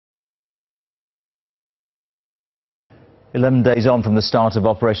11 days on from the start of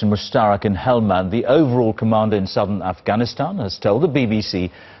Operation Mushtarak in Helmand, the overall commander in southern Afghanistan has told the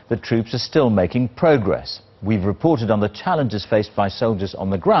BBC that troops are still making progress. We've reported on the challenges faced by soldiers on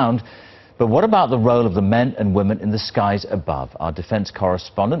the ground, but what about the role of the men and women in the skies above? Our defence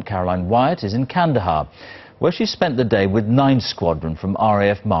correspondent Caroline Wyatt is in Kandahar, where she spent the day with 9 Squadron from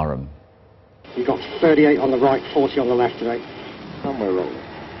RAF Marham. You've got 38 on the right, 40 on the left today. And we're rolling.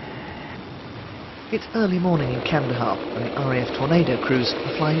 It's early morning in Kandahar, and the RAF Tornado crews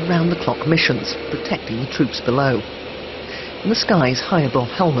are flying round-the-clock missions, protecting the troops below. In the skies high above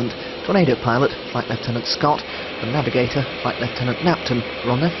Helmand, Tornado pilot, Flight Lieutenant Scott, and navigator, Flight Lieutenant Napton,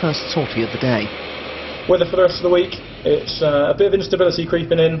 are on their first sortie of the day. Weather for the rest of the week, it's a bit of instability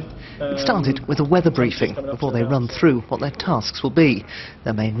creeping in. It started with a weather briefing before they run through what their tasks will be.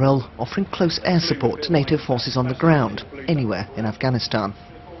 Their main role, offering close air support to NATO forces on the ground, anywhere in Afghanistan.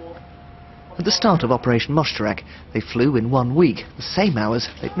 At the start of Operation Mushtarak, they flew in 1 week, the same hours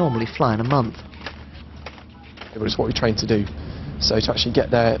they'd normally fly in a month. It's what we trained to do, so to actually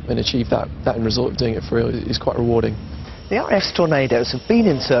get there and achieve that end result of doing it for real is quite rewarding. The RAF's Tornadoes have been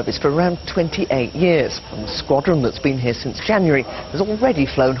in service for around 28 years, and the squadron that's been here since January has already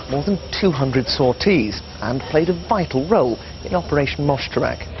flown more than 200 sorties and played a vital role in Operation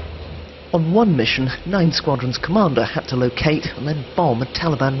Mushtarak. On one mission, 9 Squadron's commander had to locate and then bomb a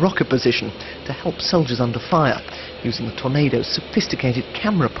Taliban rocket position to help soldiers under fire, using the Tornado's sophisticated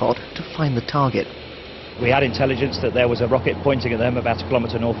camera pod to find the target. We had intelligence that there was a rocket pointing at them about a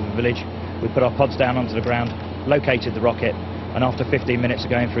kilometre north of the village. We put our pods down onto the ground, located the rocket, and after 15 minutes of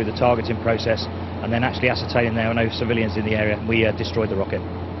going through the targeting process and then actually ascertaining there were no civilians in the area, we destroyed the rocket.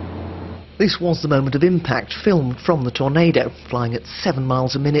 This was the moment of impact, filmed from the Tornado, flying at 7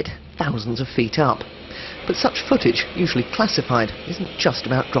 miles a minute, thousands of feet up. But such footage, usually classified, isn't just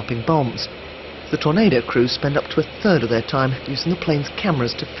about dropping bombs. The Tornado crews spend up to a third of their time using the plane's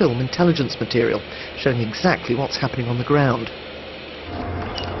cameras to film intelligence material, showing exactly what's happening on the ground.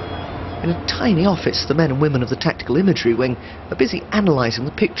 In a tiny office, the men and women of the Tactical Imagery Wing are busy analysing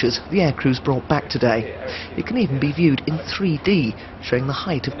the pictures the air crews brought back today. It can even be viewed in 3D, showing the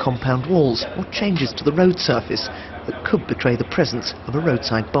height of compound walls or changes to the road surface that could betray the presence of a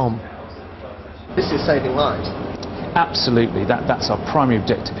roadside bomb. This is saving lives. Absolutely, that's our primary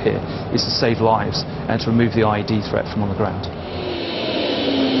objective here, is to save lives and to remove the IED threat from on the ground.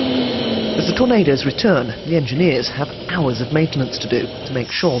 As the Tornadoes return, the engineers have hours of maintenance to do to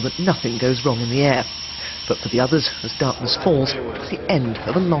make sure that nothing goes wrong in the air. But for the others, as darkness falls, it's the end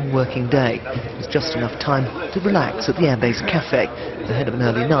of a long working day. There's just enough time to relax at the airbase cafe ahead of an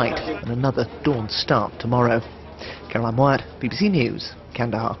early night and another dawn start tomorrow. Caroline Wyatt, BBC News,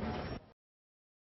 Kandahar.